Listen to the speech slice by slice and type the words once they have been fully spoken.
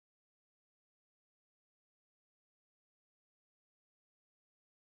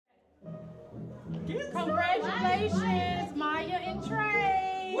Congratulations, Maya and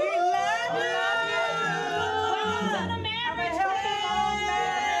Trey. We love you. Welcome to the marriage.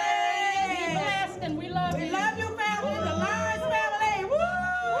 Be blessed and we love you. We love you, family. The Lawrence family. Woo!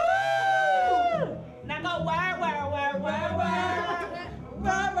 Now go wire, wire, wire, wire, wire.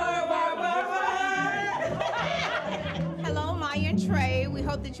 Wire, wire, wire, wire, wire. Hello, Maya and Trey. We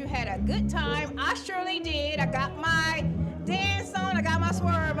hope that you had a good time. I surely did. I got my dance on. I got my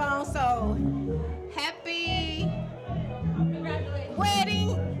swerve on. So happy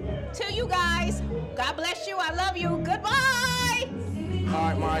wedding to you guys. God bless you. I love you. Goodbye. All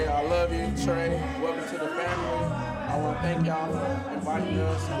right, Maya, I love you. Trey, welcome to the family. I want to thank y'all for inviting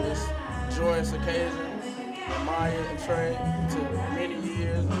us to this joyous occasion. And Maya and Trey, to many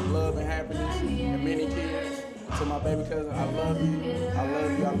years of love and happiness and many kids. To my baby cousin, I love you. I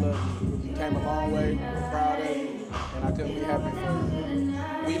love you. I love you. You came a long way. I'm proud of you. And I couldn't be happy for you.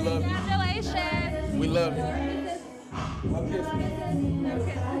 We love you. Congratulations. We love you. One kiss. All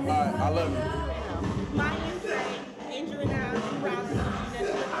right, I love you. Maya and Trey, injury now, I'm proud of you.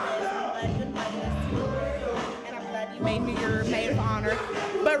 And I'm glad you made me your maid of honor.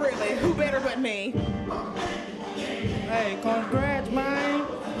 But really, who better but me? Hey, congrats, man.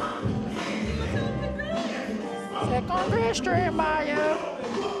 Say congrats, Trey and Maya.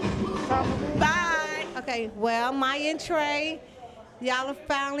 Bye. Okay, well, Maya and Trey, y'all are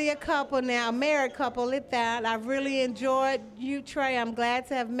finally a couple now, a married couple at that. I've really enjoyed you, Trey. I'm glad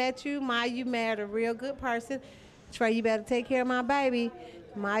to have met you. Maya, you married a real good person. Trey, you better take care of my baby.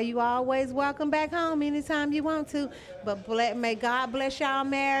 Maya, you always welcome back home anytime you want to. But may God bless y'all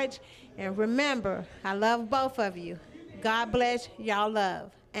marriage. And remember, I love both of you. God bless y'all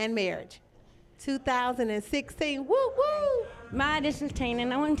love and marriage. 2016, woo woo! Maya, this is Tina,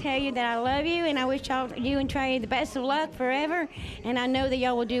 and I want to tell you that I love you, and I wish you and Trey the best of luck forever, and I know that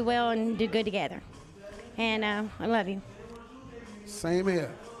y'all will do well and do good together. And I love you. Same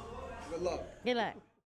here. Good luck. Good luck.